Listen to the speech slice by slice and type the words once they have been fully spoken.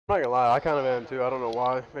I'm not gonna lie, I kind of am too. I don't know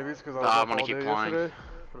why. Maybe it's because I was up I'm gonna all keep day playing. yesterday.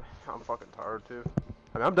 But I'm fucking tired too.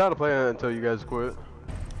 I mean, I'm down to play it until you guys quit.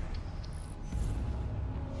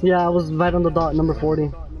 Yeah, I was right on the dot, number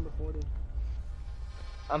 40.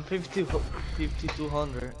 I'm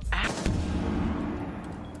 5200.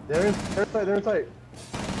 They're inside.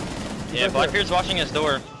 Yeah, Blackbeard's watching his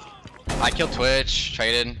door. I killed Twitch,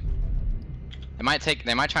 traded. They might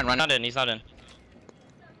try and run. He's not in.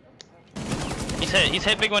 He's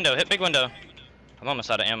hit big window, I'm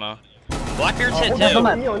almost out of ammo. Blackbeard's hit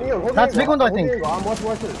too. That's big window, I think.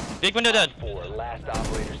 Big window dead.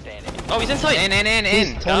 Oh, he's inside.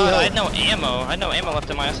 In. God, I had no ammo. I had no ammo left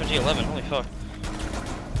in my SMG-11. Holy fuck.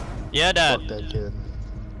 Yeah, Dad. Fuck that kid.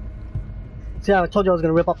 See, I told you I was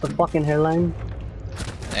gonna rip off the fucking hairline.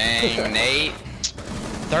 Dang, Nate.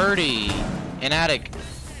 30. In attic.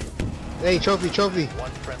 Hey, trophy.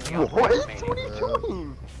 What? What are you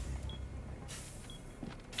doing?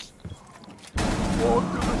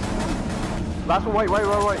 Last one,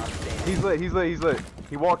 white. He's lit.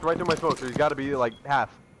 He walked right through my smoke, so he's gotta be like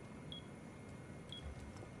half.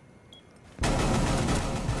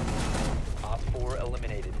 Ps4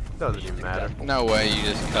 eliminated. Doesn't even matter. No way you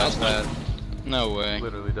just cussed that. No way.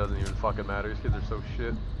 Literally doesn't even fucking matter. These kids are so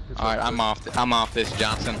shit. Alright, I'm off this,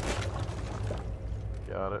 Johnson.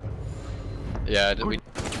 Got it. Yeah,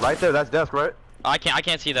 Right there, that's desk, right? I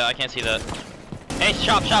can't see that. Hey,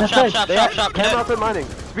 shop. Camera outside mining.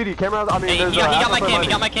 Speedy, camera out. I mean, Hey, there's he got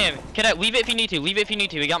mining. my cam. Cadet, leave it if you need to.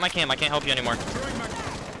 He got my cam. I can't help you anymore.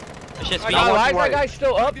 This shit's speedy. Why is that guy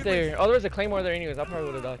still up there? Oh, there was a claymore there anyways. I probably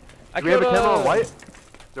would have died. Do we have a camera on white?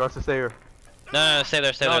 Do I have to stay here? No, stay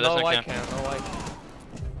there. No, There's no no white cam. cam. No white.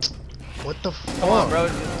 What the fuck? Come on, bro.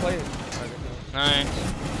 Just play it.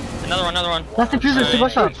 Nice. Another one. That's the fuser, super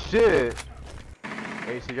shot. Shit.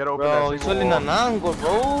 Hey, so you gotta open Bro, that he's single holding wall. an angle,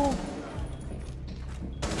 bro.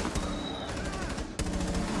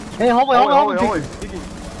 Hey, hallway. Peeking.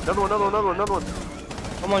 Another one.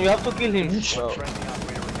 Come on, you have to kill him. Bro.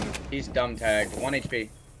 He's dumb tagged. 1 HP.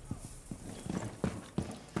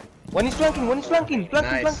 When he's flanking.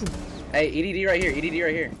 Nice. Hey, EDD right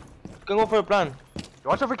here. Can go for a plan.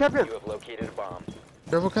 Watch out for Captain. You have located a bomb.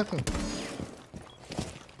 Careful, Captain.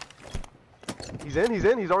 He's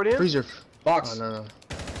already in. Freezer. Box. Oh, no.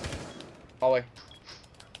 Hallway.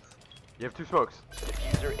 You have 2 smokes. The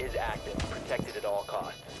diffuser is active, protected at all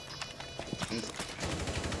costs.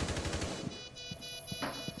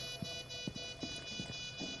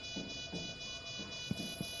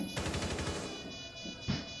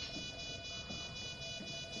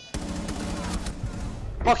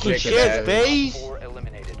 Fucking Shit, shit, base. Ps4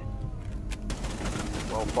 eliminated.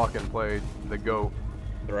 Well fucking played. The GOAT.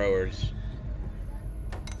 Throwers.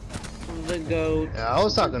 The goat. Yeah, I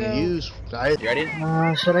was talking to you. You ready?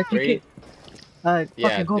 Should I take 3. it? Alright,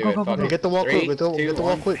 Yeah, fucking go. fuck it. Get the wall 3, quick. Get the 2, wall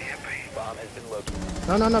 1. quick. Bomb has been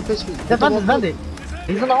located. No, piss me. That's bandit.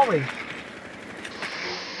 He's in the hallway.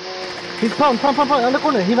 He's prone, on the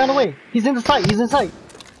corner. He ran away. He's in the sight.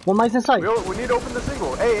 One mine's in sight. We need to open the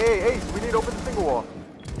single. Hey, we need to open the single wall.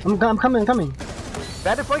 I'm coming.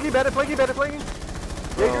 Bandit flanking. Jaeger.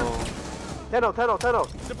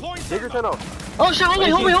 10-0. Jaeger 10-0. Oh shit, hallway.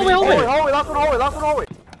 Hallway, last one hallway.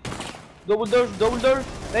 Double door.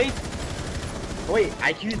 Nate. Wait,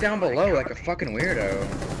 IQ's down below like a fucking weirdo.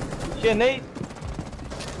 Shit, Nate.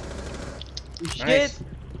 You shit. Nice.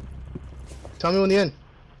 Tell me when the end.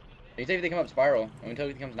 You say if they come up spiral, until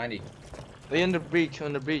it becomes 90. They on the breach.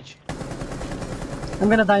 I'm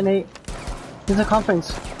gonna die, Nate. There's a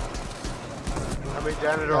conference. Coming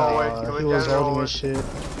janitor hallway. He was holding his shit.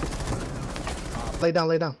 Lay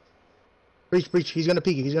down. Breach. He's gonna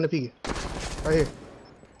peek it. Right here.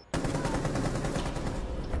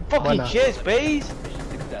 Fucking shit, space.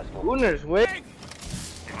 Successful. Goodness, wait.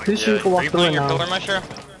 Pretty sure you can walk Are you through playing it your now. pillar measure?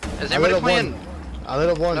 Is I anybody lit up playing? one. I lit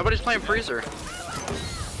up one. Nobody's playing freezer.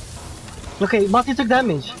 Okay, Monty took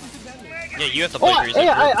damage. Yeah, you have to play Oh, freezer. hey,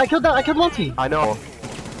 I killed Monty. I know.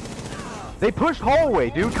 They pushed hallway,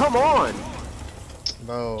 dude. Come on.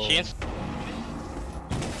 Bro. Chance.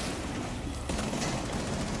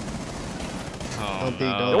 Oh, Don't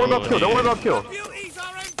peek, Don't worry about kill.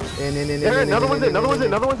 In. Another one's in.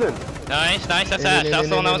 Nice. That's Ash. That's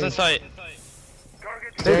the one that was in sight.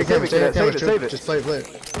 Save it. Just play it.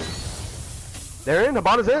 They're in.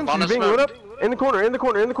 Habana's in. She's being lit up. In the corner.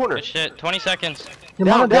 Good shit. 20 seconds.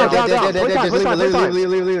 Down. Dead.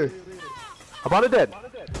 Leave. Habana dead.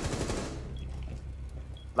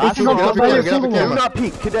 Last Get off the Do camera. not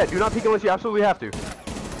peek, cadet. Do not peek unless you absolutely have to.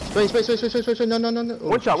 Space. No.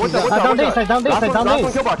 One shot. Down base.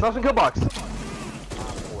 Last one kill box.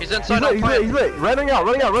 He's inside. He's lit. Running out.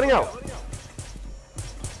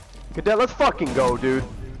 Cadet, let's fucking go, dude.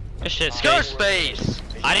 Good shit, Go Space. space!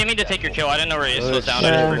 I didn't mean to take your kill. I didn't know where you was down.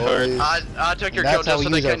 Yeah. I just retarded. I took your That's kill how just we so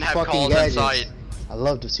they use our couldn't have fucking calls in gadgets. sight. I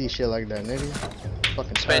love to see shit like that, nigga.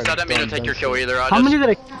 Fucking Space, I tired of didn't mean to dumb, take your dumb kill shit. either. How many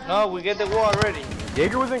did I? No, we get the wall already.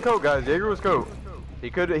 Jaeger was in coat, guys. Jaeger was coat. He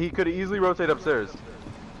could easily rotate upstairs.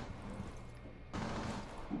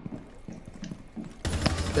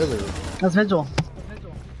 Killer. That's Vigil.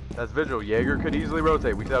 That's Vigil. Jaeger could easily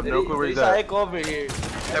rotate. We could have no clue where he's There's a at. echo over here.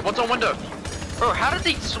 Hey, what's on window? Bro, how did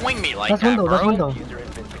he swing me like That's that, window. bro? That's window. Diffuser has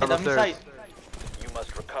been Come Dami upstairs. side. You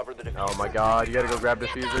must recover the diffuser. Oh my god, you gotta go grab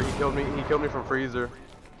diffuser. He killed me. He killed me from freezer.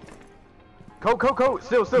 Coat.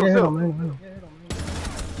 Still. Yeah, hit him, hit him.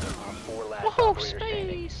 4 last operator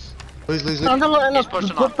standing. Please. Ándalo en las He's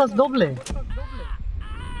pushing puertas doble.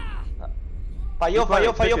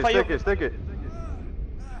 Falló. Stick it.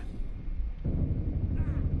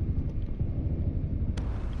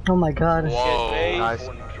 Oh my god. Whoa. Shit, Nice.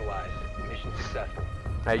 4 neutralized. Mission successful.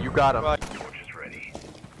 Hey, you got him.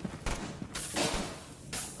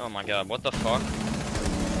 Oh my god, what the fuck?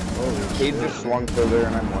 Holy He just swung through there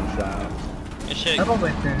and I'm one shot. Good shit. Double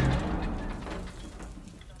right there.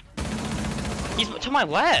 He's to my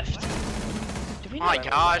left. Did we My not?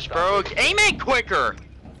 gosh, bro. Aim it quicker!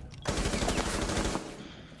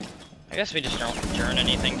 I guess we just don't journ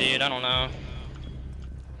anything, dude. I don't know.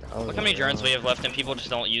 Look how many journs we have left and people just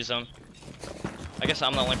don't use them. I guess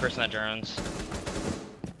I'm the only person that journs.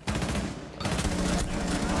 4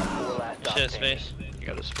 last Good shit, standing. Space. You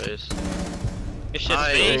got a space. Good shit,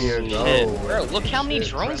 Nice. Space. There you go. Shit. Bro, look how many Shit.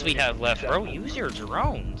 drones we have left, bro. Use your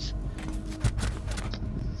drones.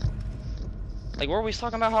 Like, were we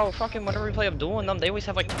talking about how fucking whenever we play Abdul and them, they always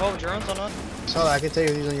have like 12 drones on us? So I can tell you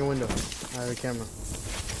these on your window. I have a camera.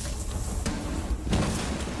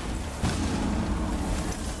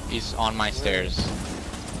 He's on my stairs.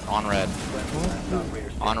 On red.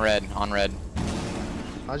 On red.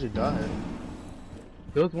 How'd you die?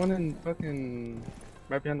 There was one in fucking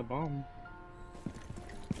right behind the bomb.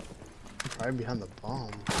 Right behind the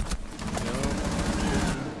bomb.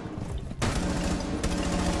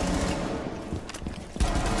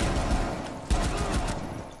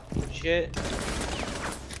 Shit.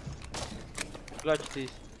 Clutch these.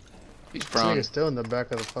 He's This prone. nigga's still in the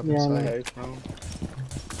back of the fucking Yeah, site. man. Okay, so.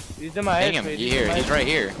 He's in my Ping head. him. Space. You hear? He's right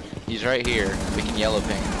here. He's right here. We can yellow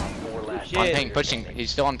ping. 4 last Shit. On operator ping, pushing. standing.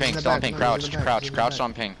 He's still on ping. In the Still on back, ping. no, he's in the back, Crouched. he's in the Crouched back.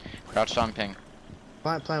 on ping. Crouched on ping.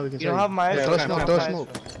 Plan, we can You tell don't have my head. Yeah, Throw okay, smoke, okay. throw smoke.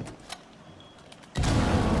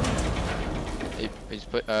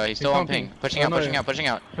 He's still on ping. Pushing out. Pushing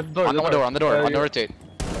out. At the On the door. On the door. On the yeah. rotate.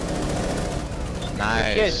 Shit,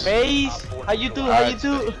 Nice. Space. How you do? Alright,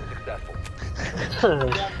 Successful.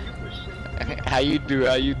 How you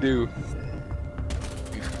do?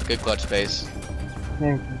 Good clutch space.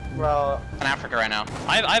 Thank you. Bro. In Africa right now.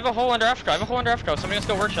 I have a hole under Africa. Somebody else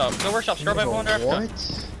go workshop. Go workshop. Scrub I have a hole under Africa.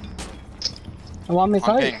 What? Oh, I'm On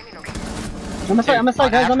inside. ping. I'm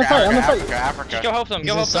inside, guys. I'm inside. Africa. Just go help them. He's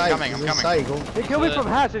Go help them. inside. coming, He's I'm coming. inside. Go. They killed me from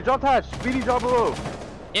hatch. They dropped hatch. BD drop below.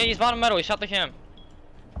 Yeah, he's bottom metal. He shot the cam.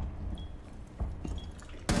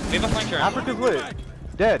 We have a flank turn. Africa's lit.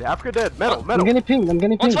 Dead. Africa dead. Metal. I'm Metal. getting pinged.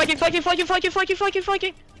 One's flanking. Dead.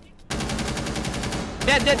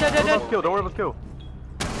 Let's kill. Don't worry. Let's kill.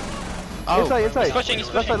 Oh. Inside. He's pushing.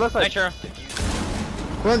 Left side. Left side. Nice, Churro.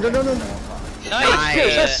 Run.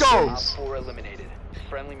 Nice. Let's go. Op 4 eliminated.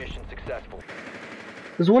 Friendly mission successful.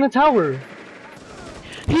 There's one in tower.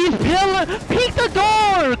 He's peek the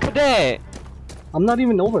door, cadet. I'm not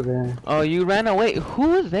even over there. Oh, you ran away. Who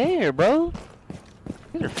was there, bro?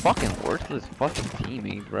 These are fucking worthless fucking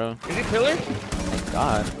teammates, bro. Is he pillar? Thank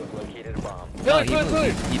God. You have located a bomb. Pillar, he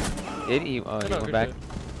pillar. did he? Oh, he No, went good back. shit.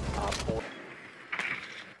 Op 4.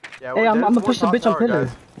 Yeah, Hey, I'm there's gonna one push the top bitch on tower, pillar.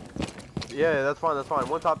 guys. Yeah, that's fine.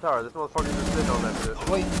 One top tower. This motherfucker's just sitting on that shit.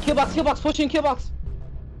 Wait, killbox, pushing killbox.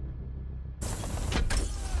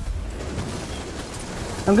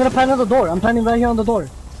 I'm gonna plant on the door. I'm planting right here on the door.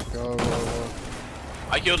 Go.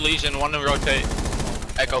 I killed Legion. One to rotate.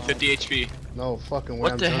 Echo 50 HP. No fucking way.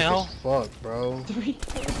 What I'm the drunk hell? as fuck, bro. 4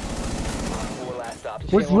 last stops.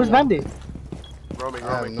 Where's Bandit? Roaming.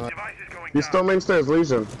 I have no. He's still main stairs,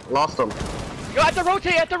 Legion. Lost him. Yo, at the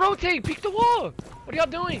rotate. Peek the wall. What are y'all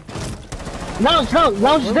doing? Lounge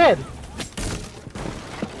is dead.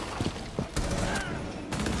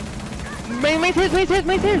 Main stairs.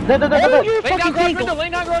 Dead. Oh, you're Lay down fucking garage tank. window. Lay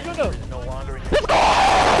down garage window. No longer in Let's go!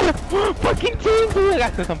 Fucking tank, dude. I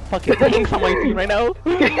got some fucking tanks on my team right now.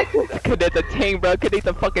 Cadet's a tank, bro. Cadet's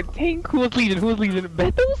a fucking tank. Who's Legion?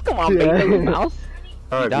 Betos? Come on, Yeah. Betos, mouse.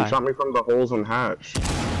 Alright, died. he shot me from the holes in hatch. I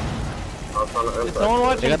was trying to enter. Someone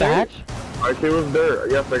watching. They got the dude? hatch? IQ was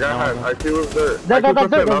dirt. Yes, I got high. IQ was dirt. That's IQ dirt,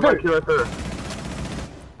 percent, that's not IQ right there.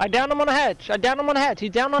 I downed him on a hatch. I downed him on a hatch. He's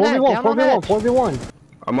down on hatch. 4v1, Down on 4v1, hatch. 4v1.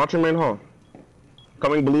 I'm watching main hall.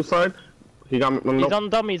 Coming blue side. He got me. He's on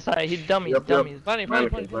dummy side. He's dummies. Yep, Dummies. yep. Funny.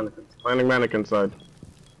 Landing mannequin side.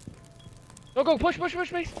 Go. Push,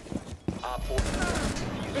 Mace. Op 4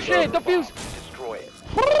 Good shit. Defuse. Destroy it.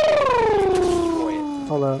 Destroy it.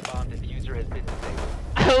 Hold up. Bomb diffuser has been disabled.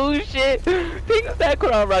 Oh shit! Take that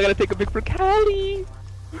crown, bro. I gotta take a pic for Cali.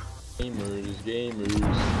 Gamers.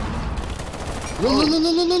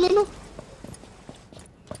 No.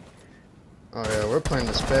 Oh yeah, we're playing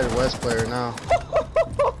the Sped West player now.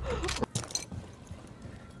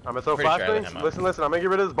 I'm gonna throw Pretty sure I flashbangs. have ammo. Listen. I'm gonna get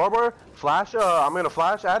rid of this barbed wire. Flash. I'm gonna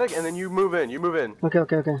flash attic, and then you move in.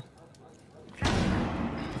 Okay.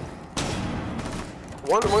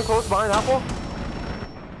 One close behind apple.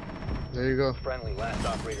 There you go. Friendly, last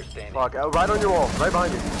operator standing. Fuck. Right on your wall. Right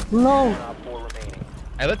behind you. No. Op 4 remaining.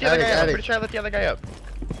 I let the other guy up. I'm Attic. pretty sure I let the other guy up.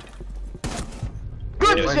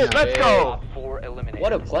 Good shit. Let's go. Op 4 eliminated.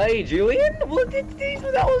 What a play, Julian! Look at these,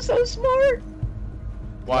 that was so smart!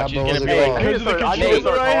 Watch, he's Yeah, gonna but be was it like, called? I need to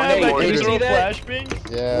start talking more. Did you dude. see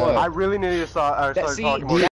that? Yeah. I really need to start talking more.